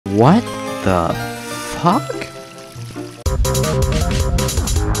What the fuck?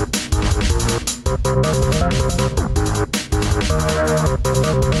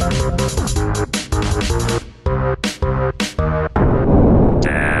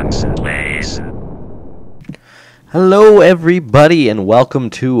 DansPlays. Hello everybody and welcome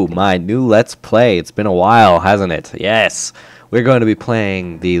to my new Let's Play. It's been a while, hasn't it? Yes. We're going to be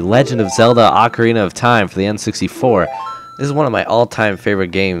playing The Legend of Zelda Ocarina of Time for the N64. This is one of my all-time favorite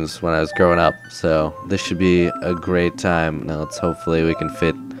games when I was growing up, so this should be a great time. Now let's hopefully we can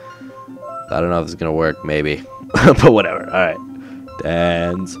fit. I don't know if it's gonna work, maybe. But whatever. Alright.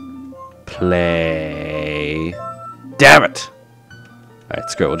 Dance. Play. Damn it! Alright,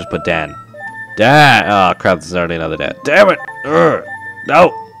 screw it, we'll just put Dan. Dan! Oh crap, this is already another Dan. Damn it! Urgh.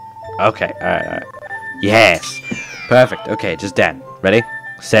 No! Okay, alright. Yes! Perfect. Okay, just Dan. Ready?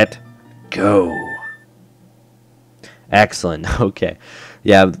 Set. Go. Excellent. Okay.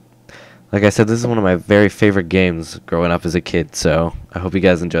 Yeah, like I said, this is one of my very favorite games growing up as a kid, so I hope you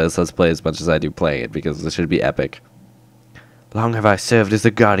guys enjoy this Let's Play as much as I do playing it, because this should be epic. Long have I served as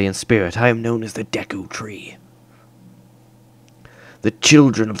the guardian spirit. I am known as the Deku Tree. The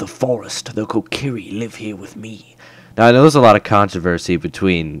children of the forest, the Kokiri, live here with me. Now, I know there's a lot of controversy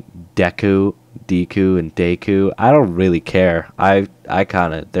between Deku, and Deku. I don't really care. I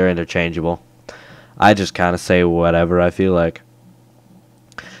kind of, they're interchangeable. I just kind of say whatever I feel like.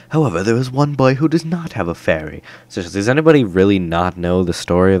 However, there is one boy who does not have a fairy. So, does anybody really not know the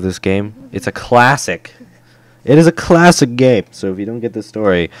story of this game? It's a classic. It is a classic game. So, if you don't get the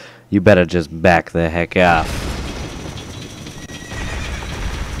story, you better just back the heck up.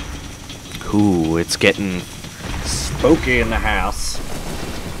 Ooh, it's getting spooky in the house.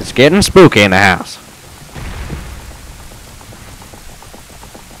 It's getting spooky in the house.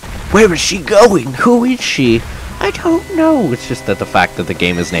 Where is she going? Who is she? I don't know. It's just that the fact that the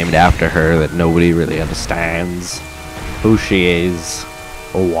game is named after her that nobody really understands who she is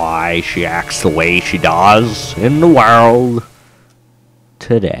or why she acts the way she does in the world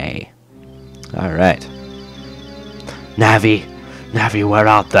today. Alright. Navi, where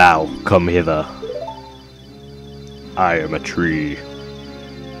art thou? Come hither. I am a tree.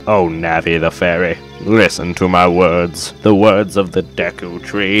 Oh, Navi the fairy, listen to my words, the words of the Deku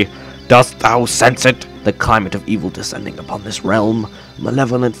Tree. Dost thou sense it? The climate of evil descending upon this realm.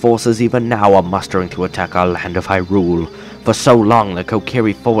 Malevolent forces even now are mustering to attack our land of Hyrule. For so long, the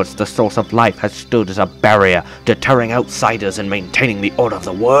Kokiri Forest, the source of life, has stood as a barrier, deterring outsiders and maintaining the order of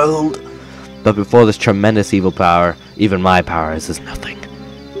the world. But before this tremendous evil power, even my power is as nothing.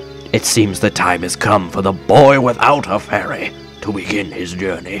 It seems the time has come for the boy without a fairy to begin his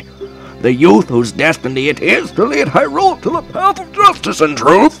journey. The youth whose destiny it is to lead Hyrule to the path of justice and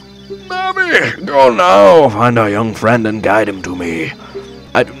truth. Navi, go now, find our young friend and guide him to me.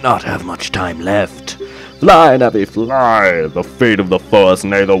 I do not have much time left. Fly, Navi, fly. The fate of the forest,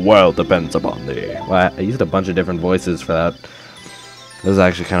 nay, the world depends upon thee. Well, I used a bunch of different voices for that. It was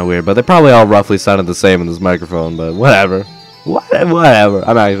actually kind of weird, but they probably all roughly sounded the same in this microphone, but whatever. Whatever.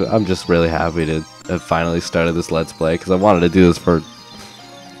 I'm just really happy to have finally started this Let's Play, because I wanted to do this for,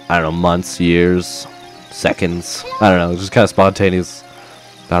 I don't know, months, years, seconds. I don't know, just kind of spontaneous.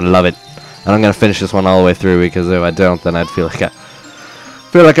 But I love it. And I'm going to finish this one all the way through, because if I don't, then I'd feel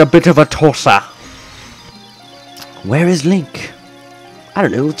like a bit of a tosser. Where is Link? I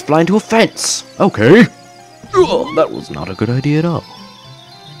don't know, let's fly into a fence. Okay. Ugh, that was not a good idea at all.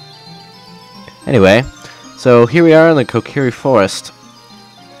 Anyway, so here we are in the Kokiri Forest,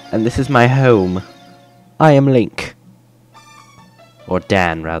 and this is my home. I am Link. Or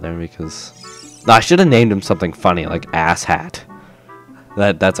Dan, rather, because... No, I should have named him something funny, like Asshat.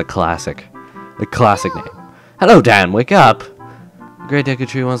 That's a classic. A classic name. Hello, Dan, wake up! The Great Deku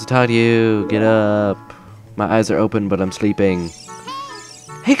Tree wants to talk to you. Get up. My eyes are open, but I'm sleeping.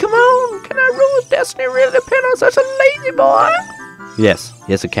 Hey, come on! Can I rule his destiny really depend on such a lazy boy? Yes.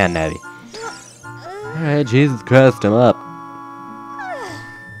 Yes, it can, Navi. Alright, Jesus Christ, I'm up.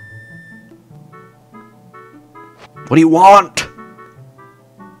 What do you want?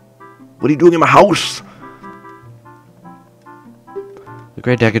 What are you doing in my house? The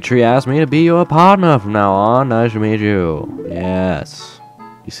Great Deku Tree asked me to be your partner from now on. Nice to meet you. Yes.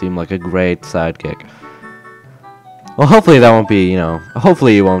 You seem like a great sidekick. Well, hopefully that won't be,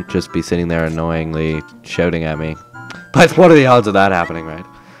 hopefully you won't just be sitting there annoyingly shouting at me. But what are the odds of that happening, right?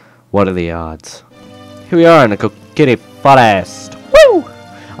 What are the odds? Here we are in the Kokiri Forest. Woo!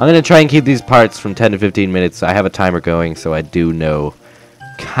 I'm going to try and keep these parts from 10 to 15 minutes. I have a timer going, so I do know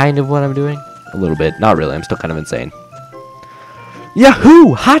kind of what I'm doing. A little bit. Not really. I'm still kind of insane.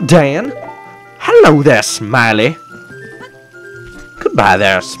 Yahoo! Hi, Dan! Hello there, Smiley! Goodbye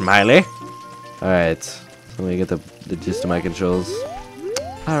there, Smiley. Alright, so let me get the gist of my controls.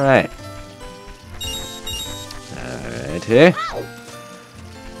 Alright. Alright, here.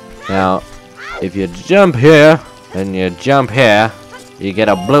 Now, if you jump here, and you jump here, you get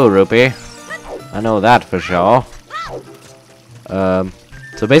a blue rupee. I know that for sure.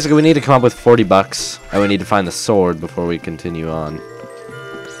 So basically we need to come up with 40 bucks, and we need to find the sword before we continue on.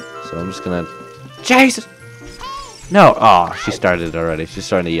 So I'm just gonna... Jesus! No! Oh, she started already. She's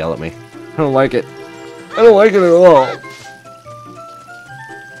starting to yell at me. I don't like it. I don't like it at all.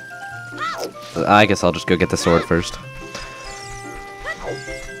 I guess I'll just go get the sword first.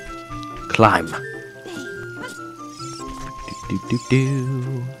 Climb.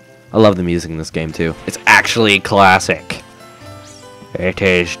 I love the music in this game too. It's actually classic. It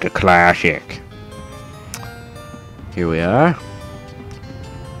is the classic. Here we are.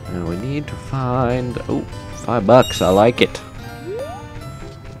 And we need to find... Oh, $5. I like it.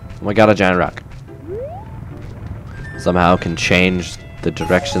 Oh my god, a giant rock. Somehow can change the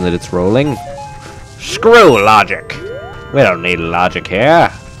direction that it's rolling. Screw logic. We don't need logic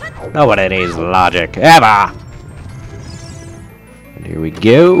here. Nobody needs logic, ever. And here we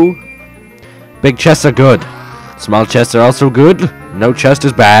go. Big chests are good. Small chests are also good. No chest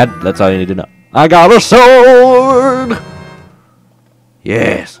is bad. That's all you need to know. I got a sword!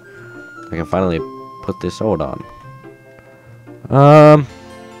 Yes. I can finally put this sword on.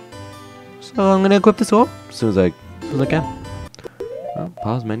 So I'm gonna equip the sword as soon as I can.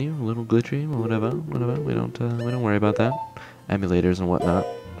 Pause menu, a little glitchy, whatever. We don't worry about that. Emulators and whatnot.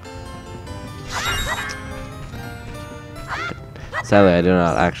 Sadly, I do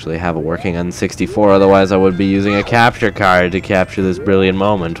not actually have a working N64, otherwise I would be using a capture card to capture this brilliant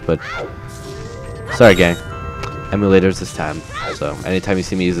moment, but... Sorry, gang. Emulators this time. So, anytime you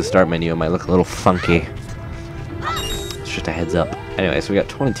see me use the start menu, it might look a little funky. It's just a heads up. Anyway, so we got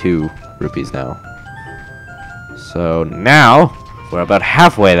 22 rupees now. So, now, we're about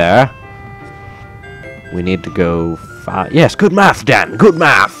halfway there. We need to go find... Yes, good math, Dan! Good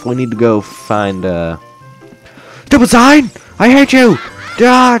math! We need to go find, Stupid sign! I hate you!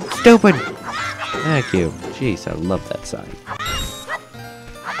 God, stupid! Thank you. Jeez, I love that sign.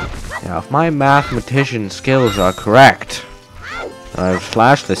 Now, if my mathematician skills are correct, I've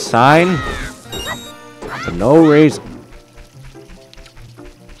flashed the sign for no reason.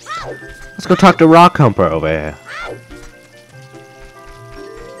 Let's go talk to Rock Humper over here.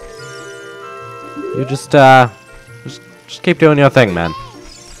 You just keep doing your thing, man.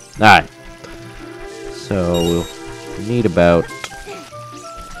 Alright. So, we'll need about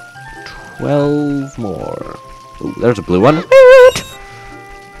 12 more. Ooh, there's a blue one.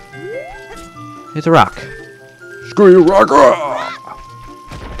 It's a rock. Screw you, rock!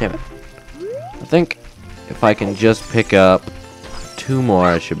 Damn it. I think if I can just pick up 2 more,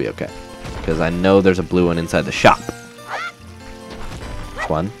 I should be okay. Because I know there's a blue one inside the shop.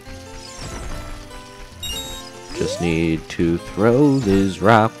 One. Just need to throw these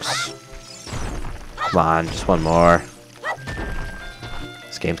rocks. Come on, just one more.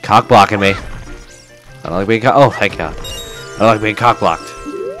 This game's cock blocking me. I don't like being oh, thank God. I don't like being cock blocked.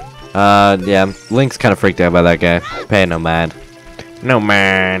 Yeah, Link's kind of freaked out by that guy. Pay no mind. No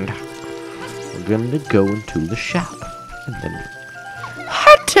mind. We're gonna go into the shop. And then...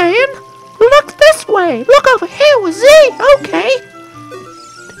 Hi, Dan! Look this way! Look over here with Z! Okay!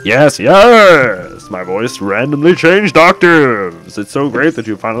 Yes, yes! My voice randomly changed octaves! It's so great that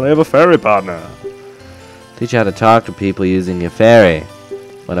you finally have a fairy partner. Teach you how to talk to people using your fairy.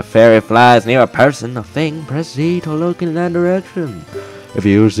 When a fairy flies near a person, a thing, press Z to look in that direction. If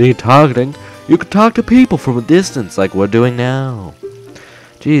you use Z targeting, you can talk to people from a distance like we're doing now.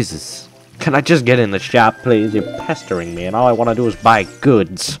 Jesus. Can I just get in the shop, please? You're pestering me, and all I want to do is buy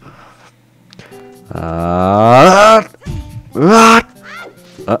goods.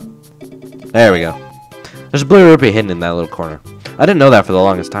 There we go. There's a blue rupee hidden in that little corner. I didn't know that for the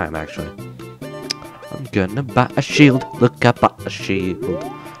longest time, actually. I'm gonna buy a shield. Look, I bought a shield.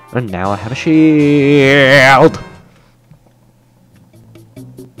 And now I have a shield.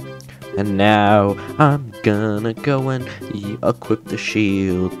 And now I'm gonna go and equip the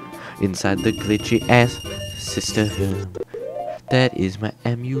shield inside the glitchy ass system. That is my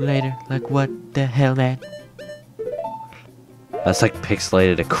emulator. Like, what the hell, man? That's like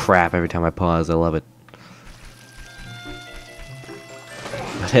pixelated to crap every time I pause. I love it.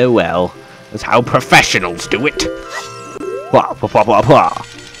 But oh well. That's how professionals do it. Blah, blah, blah, blah, blah.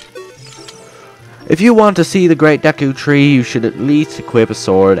 If you want to see the Great Deku Tree, you should at least equip a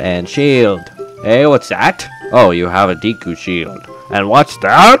sword and shield. Hey, what's that? Oh, you have a Deku shield. And what's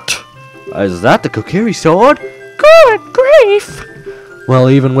that? Is that the Kokiri sword? Good grief! Well,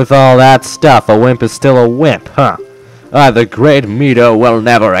 even with all that stuff, a wimp is still a wimp, huh? The great Mido will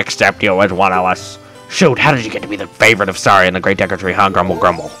never accept you as one of us. Shoot, how did you get to be the favorite of Sari and the Great Deku Tree, huh? Grumble,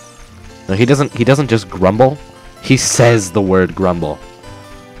 grumble. No, he doesn't just grumble. He says the word grumble.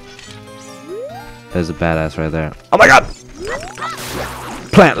 There's a badass right there. Oh my god!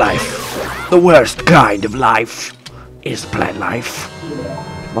 Plant life. The worst kind of life is plant life.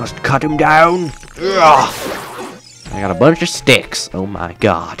 Must cut him down. Ugh. I got a bunch of sticks. Oh my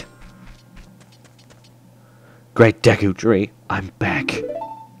god. Great Deku Tree, I'm back.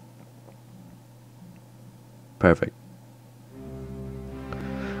 Perfect.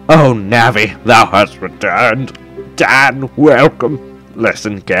 Oh, Navi, thou hast returned. Dan, welcome.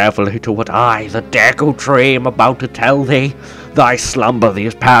 Listen carefully to what I, the Deku Tree, am about to tell thee. Thy slumber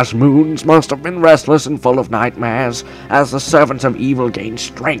these past moons must have been restless and full of nightmares. As the servants of evil gain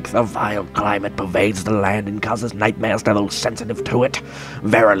strength, a vile climate pervades the land and causes nightmares to those sensitive to it.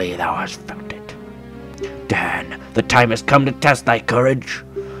 Verily thou hast felt it. Dan, the time has come to test thy courage.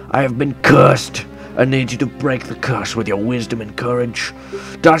 I have been cursed. I need you to break the curse with your wisdom and courage.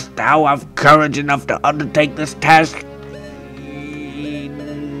 Dost thou have courage enough to undertake this task?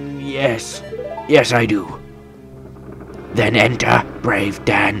 Yes. Yes, I do. Then enter, brave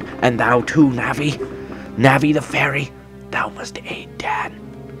Dan, and thou too, Navi. Navi the fairy, thou must aid Dan.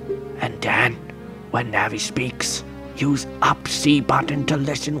 And Dan, when Navi speaks, use up C button to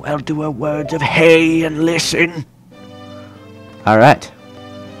listen well to her words of hey and listen. Alright.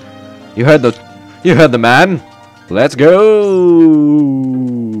 You heard the man. Let's go.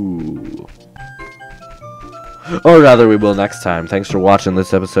 Or rather, we will next time. Thanks for watching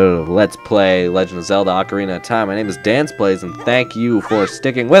this episode of Let's Play Legend of Zelda Ocarina of Time. My name is DansPlays, and thank you for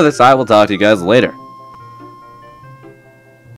sticking with us. I will talk to you guys later.